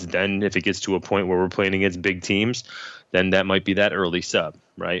 And then if it gets to a point where we're playing against big teams, then that might be that early sub,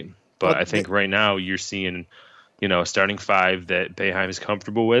 right? But I think right now you're seeing, a starting 5 that Boeheim is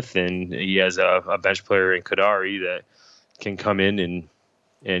comfortable with, and he has a bench player in Kadary that can come in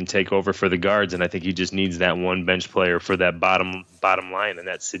and take over for the guards. And I think he just needs that one bench player for that bottom line, and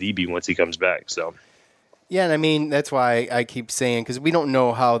that's Sidibe once he comes back. So. Yeah, and I mean, that's why I keep saying, because we don't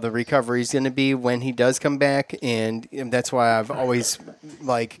know how the recovery is going to be when he does come back, and that's why I've always,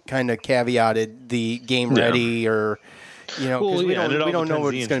 like, kind of caveated the game ready or, you know, because we don't know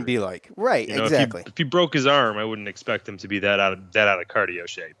what it's going to be like. Right, exactly. If he broke his arm, I wouldn't expect him to be that out of cardio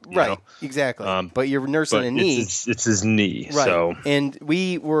shape. Right, exactly. But you're nursing a knee. It's his knee, right. So. And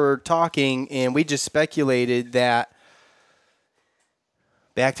we were talking, and we just speculated that,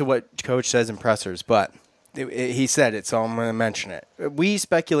 back to what Coach says in pressers, but he said it, so I'm going to mention it. We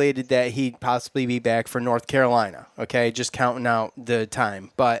speculated that he'd possibly be back for North Carolina, okay, just counting out the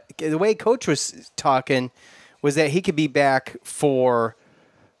time. But the way Coach was talking was that he could be back for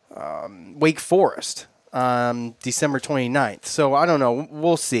Wake Forest December 29th. So I don't know.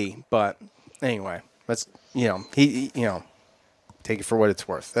 We'll see. But anyway, let's, he take it for what it's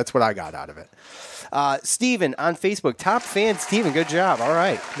worth. That's what I got out of it. Steven on Facebook, top fan Steven, good job. All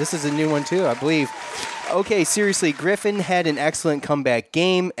right. This is a new one too, I believe. Okay, seriously, Griffin had an excellent comeback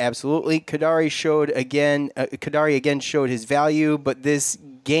game. Absolutely. Kadari again showed his value, but this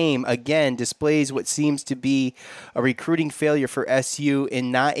game again displays what seems to be a recruiting failure for SU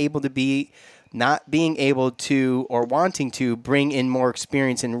in not being able to or wanting to bring in more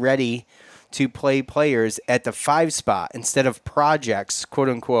experience and ready to play players at the 5 spot instead of projects, quote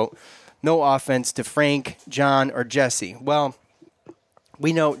unquote. No offense to Frank, John, or Jesse. Well,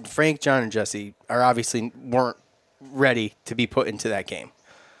 we know Frank, John, and Jesse weren't ready to be put into that game.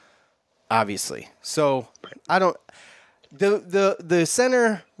 Obviously. So I don't the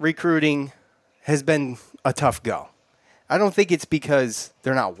center recruiting has been a tough go. I don't think it's because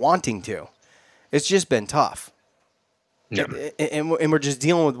they're not wanting to. It's just been tough. Yeah. And we're just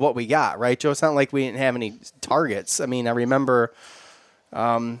dealing with what we got, right, Joe? It's not like we didn't have any targets. I mean, I remember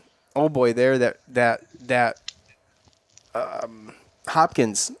old boy there that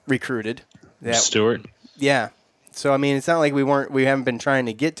Hopkins recruited. Stewart. Yeah. So I mean, it's not like we haven't been trying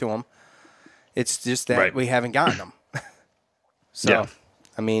to get to him. It's just that we haven't gotten them. So, yeah.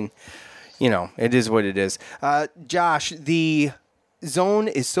 I mean, it is what it is. Josh, the zone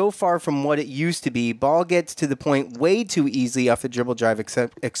is so far from what it used to be. Ball gets to the point way too easily off the dribble drive,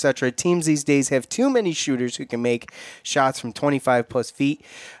 etc. Teams these days have too many shooters who can make shots from 25-plus feet.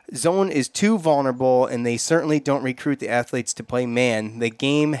 Zone is too vulnerable, and they certainly don't recruit the athletes to play man. The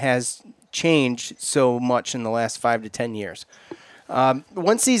game has changed so much in the last 5 to 10 years.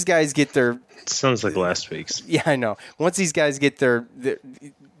 Once these guys get their... Sounds like last week's. Yeah, I know. Once these guys get their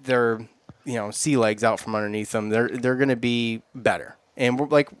sea legs out from underneath them, they're going to be better. And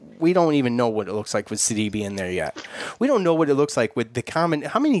we don't even know what it looks like with Sidibe in there yet. We don't know what it looks like with the common.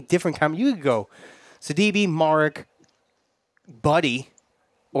 How many different you could go? Sidibe, Marek, Buddy,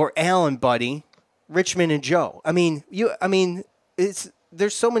 or Allen, Buddy, Richmond, and Joe.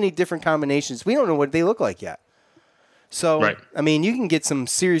 There's so many different combinations. We don't know what they look like yet. So, I mean, you can get some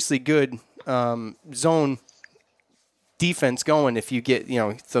seriously good zone defense going if you get,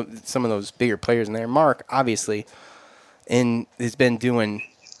 some of those bigger players in there. Mark, obviously, and has been doing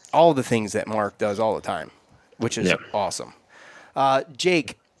all the things that Mark does all the time, which is awesome.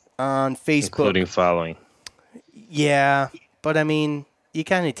 Jake on Facebook. Including following. Yeah, but I mean, you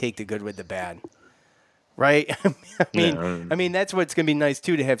kind of take the good with the bad, right? I mean, that's what's going to be nice,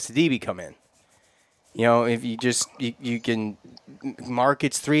 too, to have Sidibe come in. If you just, you can, Mark,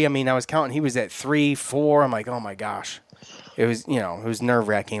 it's 3. I mean, I was counting, he was at 3, 4. I'm like, oh my gosh. It was, it was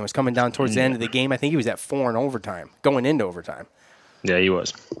nerve-wracking. It was coming down towards the end of the game. I think he was at 4 in overtime, going into overtime. Yeah, he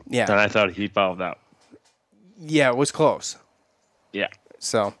was. Yeah. And I thought he fouled out. Yeah, it was close. Yeah.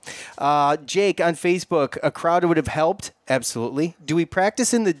 So, Jake on Facebook, a crowd would have helped. Absolutely. Do we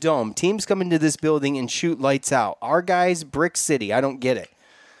practice in the dome? Teams come into this building and shoot lights out. Our guys, Brick City. I don't get it.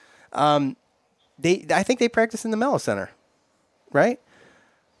 I think they practice in the Mello Center, right?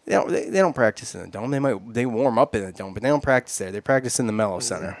 They don't practice in the dome. They warm up in the dome, but they don't practice there. They practice in the Mello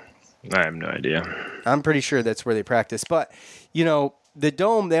Center. I have no idea. I'm pretty sure that's where they practice. But the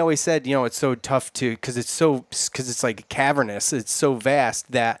dome, they always said, it's so tough because it's like cavernous. It's so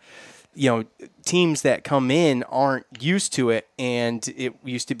vast that teams that come in aren't used to it, and it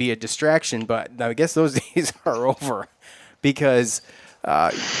used to be a distraction. But I guess those days are over because.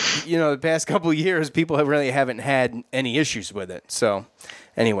 The past couple of years, people haven't had any issues with it. So,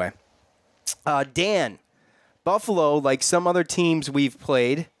 anyway. Dan, Buffalo, like some other teams we've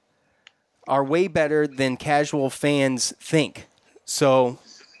played, are way better than casual fans think. So,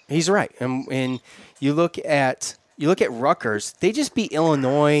 he's right. And you look at Rutgers, they just beat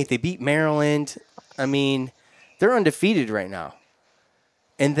Illinois, they beat Maryland. I mean, they're undefeated right now.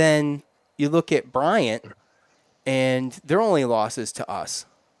 And then you look at Bryant, and their only losses to us.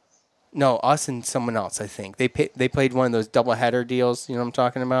 No, us and someone else, I think. They played one of those doubleheader deals, you know what I'm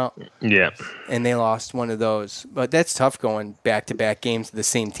talking about? Yeah. And they lost one of those. But that's tough going back-to-back games to the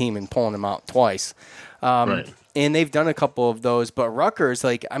same team and pulling them out twice. Right. And they've done a couple of those. But Rutgers,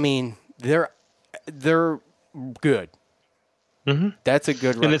 they're good. Mm-hmm. That's a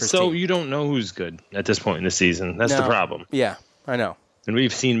good Rutgers And it's so team. you don't know who's good at this point in the season. That's the problem. Yeah, I know. And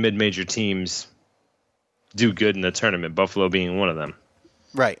we've seen mid-major teams do good in the tournament, Buffalo being one of them.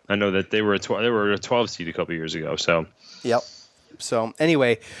 Right. I know that they were a 12 seed a couple years ago. So. Yep. So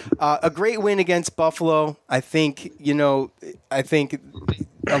anyway, a great win against Buffalo. I think a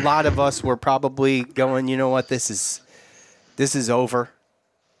lot of us were probably going, you know what, this is over.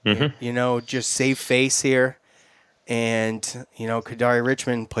 Mm-hmm. Just save face here. And, Kadari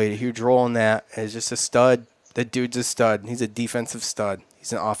Richmond played a huge role in that as just a stud. The dude's a stud. He's a defensive stud.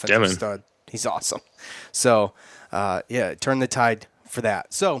 He's an offensive stud. He's awesome. So, turn the tide for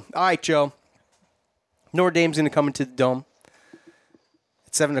that. So, all right, Joe. Notre Dame's going to come into the Dome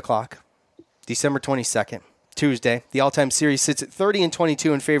at 7 o'clock, December 22nd, Tuesday. The all-time series sits at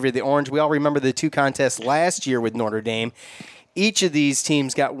 30-22 in favor of the Orange. We all remember the two contests last year with Notre Dame. Each of these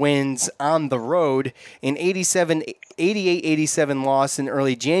teams got wins on the road. An 88-87 loss in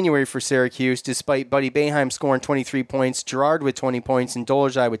early January for Syracuse, despite Buddy Boeheim scoring 23 points, Girard with 20 points, and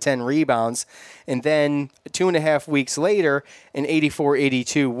Dolezaj with 10 rebounds. And then 2.5 weeks later, an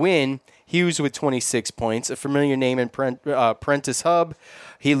 84-82 win, Hughes with 26 points, a familiar name in Prentice Hub.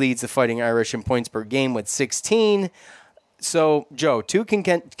 He leads the Fighting Irish in points per game with 16. So, Joe, two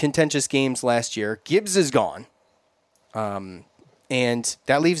contentious games last year. Gibbs is gone. And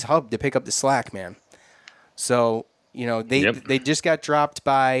that leaves Hub to pick up the slack, man. So, they just got dropped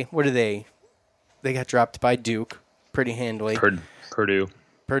by, what are they? They got dropped by Duke pretty handily.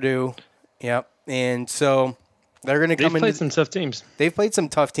 Purdue. Yep. And so they're going to come in. They've played some tough teams. They've played some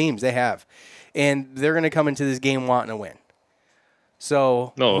tough teams. They have. And they're going to come into this game wanting to win.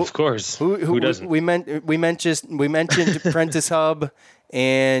 So, of course. Who doesn't? We mentioned Prentice Hub.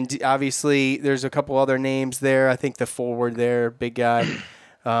 And obviously, there's a couple other names there. I think the forward there, big guy.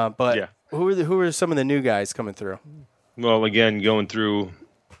 Who are some of the new guys coming through? Well, again, going through,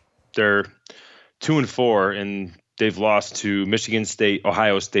 they're 2-4, and they've lost to Michigan State,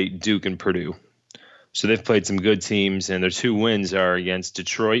 Ohio State, Duke, and Purdue. So they've played some good teams, and their two wins are against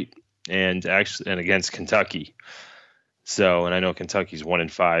Detroit and against Kentucky. So, and I know Kentucky's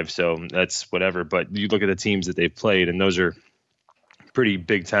 1-5, so that's whatever. But you look at the teams that they've played, and those are pretty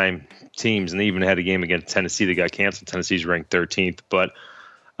big time teams, and they even had a game against Tennessee that got canceled. Tennessee's ranked 13th, but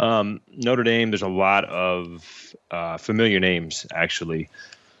Notre Dame, there's a lot of familiar names actually.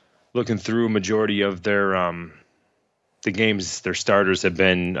 Looking through a majority of their the games, their starters have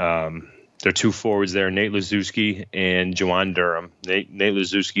been their two forwards there, Nate Laszewski and Juwan Durham. Nate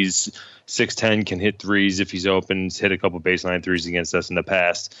Laszewski's 6'10", can hit threes if he's open. He's hit a couple baseline threes against us in the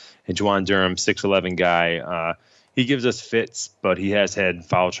past. And Juwan Durham, 6'11" guy. He gives us fits, but he has had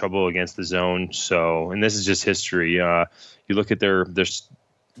foul trouble against the zone. So, and this is just history. You look at their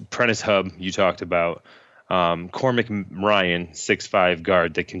Prentice Hub you talked about. Cormac Ryan, 6'5"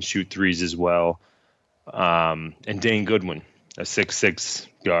 guard that can shoot threes as well. And Dane Goodwin, a 6'6"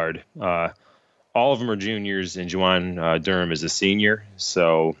 guard. All of them are juniors, and Juwan Durham is a senior.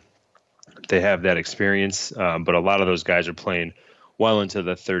 So they have that experience. But a lot of those guys are playing well into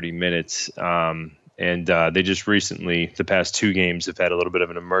the 30 minutes. And they just recently, the past two games, have had a little bit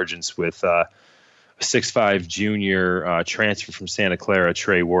of an emergence with a 6'5" junior transfer from Santa Clara,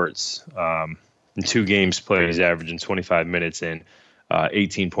 Trey Wirtz. In 2 games played, he's averaging 25 minutes and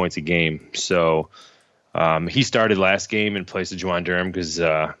 18 points a game. So he started last game in place of Juwan Durham because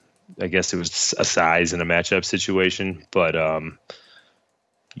I guess it was a size and a matchup situation. But,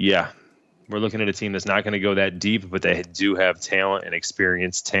 we're looking at a team that's not going to go that deep, but they do have talent and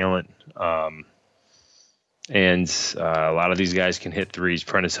experienced talent. And a lot of these guys can hit threes.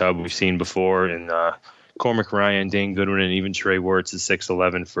 Prentice Hub we've seen before, and Cormac Ryan, Dane Goodwin, and even Trey Wirtz is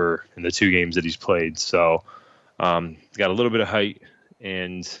 6'11" in the 2 games that he's played. So got a little bit of height,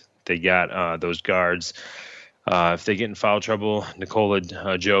 and they got those guards. If they get in foul trouble, Nikola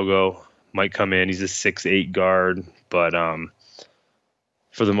Jogo might come in. He's a 6'8" guard, but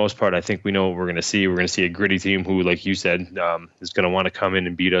for the most part, I think we know what we're going to see. We're going to see a gritty team who, like you said, is going to want to come in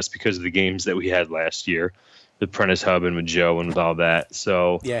and beat us because of the games that we had last year, with Prentice Hub and with Joe and with all that.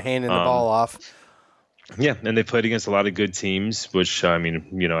 So handing the ball off. Yeah, and they played against a lot of good teams, which,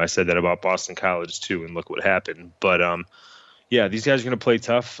 I said that about Boston College too, and look what happened. But, these guys are going to play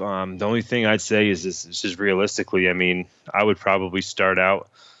tough. The only thing I'd say is just realistically, I would probably start out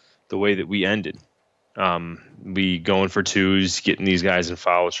the way that we ended. We going for twos, getting these guys in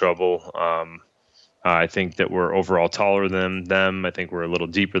foul trouble. I think that we're overall taller than them. I think we're a little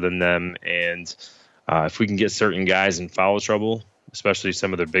deeper than them. And if we can get certain guys in foul trouble, especially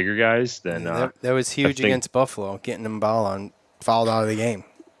some of the bigger guys, then that was huge against Buffalo, getting them fouled out of the game.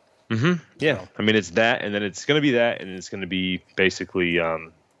 Mm-hmm. Yeah. So. I mean, it's that, and then it's going to be that, and it's going to be basically, I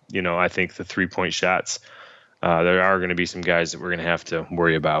think the 3-point shots. There are going to be some guys that we're going to have to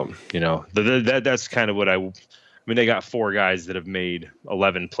worry about. That's kind of what I mean, they got 4 guys that have made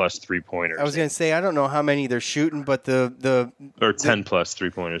 11 plus 3-pointers. I was going to say, I don't know how many they're shooting, but or 10 plus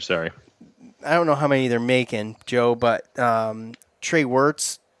 3-pointers, sorry. I don't know how many they're making, Joe, but Trey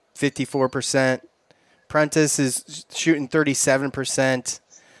Wirtz, 54%. Prentice is shooting 37%.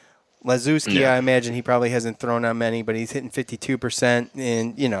 Lazuski, I imagine he probably hasn't thrown on many, but he's hitting 52%.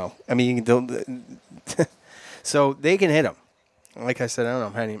 And, so they can hit them. Like I said, I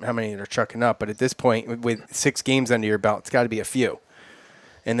don't know how many they're chucking up, but at this point, with 6 games under your belt, it's got to be a few.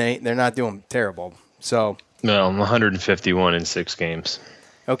 And they're not doing terrible. So no, 151 in 6 games.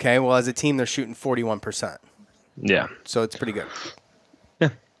 Okay, well, as a team, they're shooting 41%. Yeah. So it's pretty good. Yeah,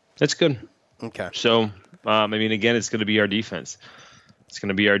 that's good. Okay. So, again, it's going to be our defense. It's going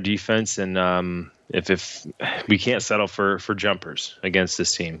to be our defense, and if we can't settle for jumpers against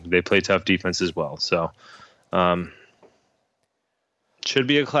this team, they play tough defense as well. So, should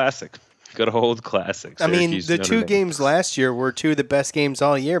be a classic. Good old classic. Syracuse, the 2 games last year were 2 of the best games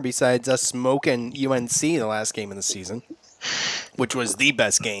all year, besides us smoking UNC the last game of the season, which was the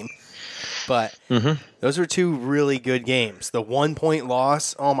best game. But those were 2 really good games. The 1-point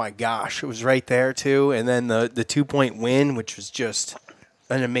loss, oh my gosh, it was right there too. And then the 2-point win, which was just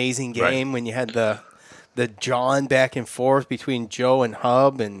an amazing game when you had the John back and forth between Joe and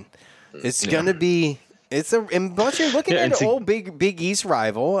Hub, and it's gonna be and plus you're looking at an old Big East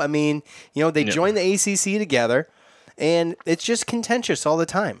rival. I mean, they joined the ACC together, and it's just contentious all the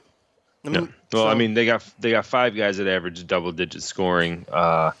time. They got 5 guys that average double-digit scoring.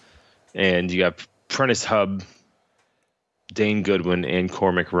 And you got Prentice Hub, Dane Goodwin, and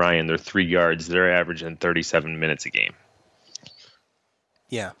Cormac Ryan. They're 3 guards. They're averaging 37 minutes a game.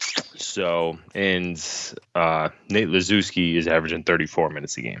 Yeah. So, and Nate Lazuski is averaging 34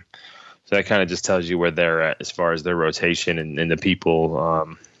 minutes a game. So that kind of just tells you where they're at as far as their rotation and the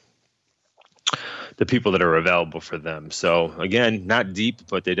people that are available for them. So, again, not deep,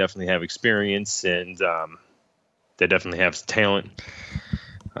 but they definitely have experience, and they definitely have talent.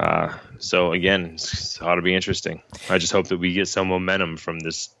 So again, it ought to be interesting. I just hope that we get some momentum from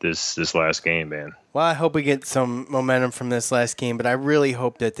this last game, man. Well, I hope we get some momentum from this last game, but I really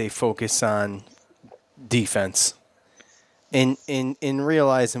hope that they focus on defense and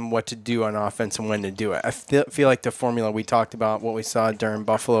realizing what to do on offense and when to do it. I feel like the formula we talked about, what we saw during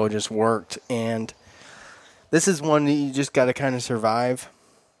Buffalo, just worked, and this is one that you just got to kind of survive.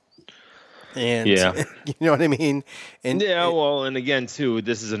 And you know what I mean? And and again too,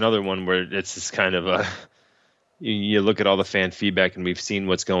 this is another one where it's just kind of you look at all the fan feedback, and we've seen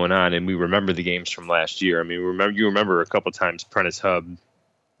what's going on, and we remember the games from last year. I mean, you remember a couple times Prentice Hub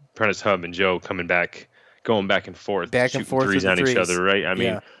and Joe going back and forth, shooting threes on each other, right? I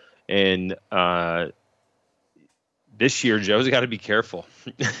mean, and this year Joe's got to be careful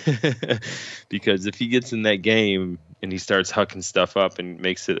because if he gets in that game and he starts hucking stuff up and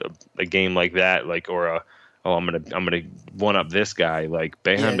makes it a game like that, I'm gonna one up this guy. Like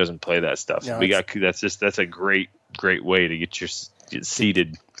Boeheim doesn't play that stuff. No, that's a great way to get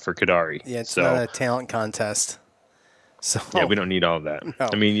seeded for Kadari. Yeah, it's not a talent contest. So we don't need all of that. No.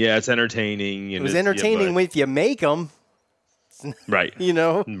 I mean, it's entertaining. It was entertaining if you make them, right?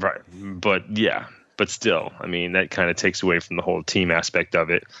 Right. But still, I mean, that kind of takes away from the whole team aspect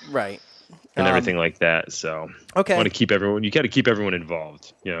of it, right? And everything like that. So, okay, you got to keep everyone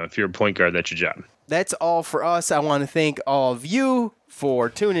involved. If you're a point guard, that's your job. That's all for us. I want to thank all of you for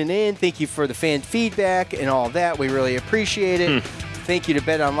tuning in. Thank you for the fan feedback and all that. We really appreciate it. Thank you to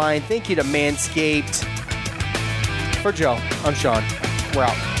Bet Online. Thank you to Manscaped. For Joe, I'm Sean. We're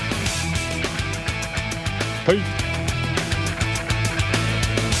out. Peace.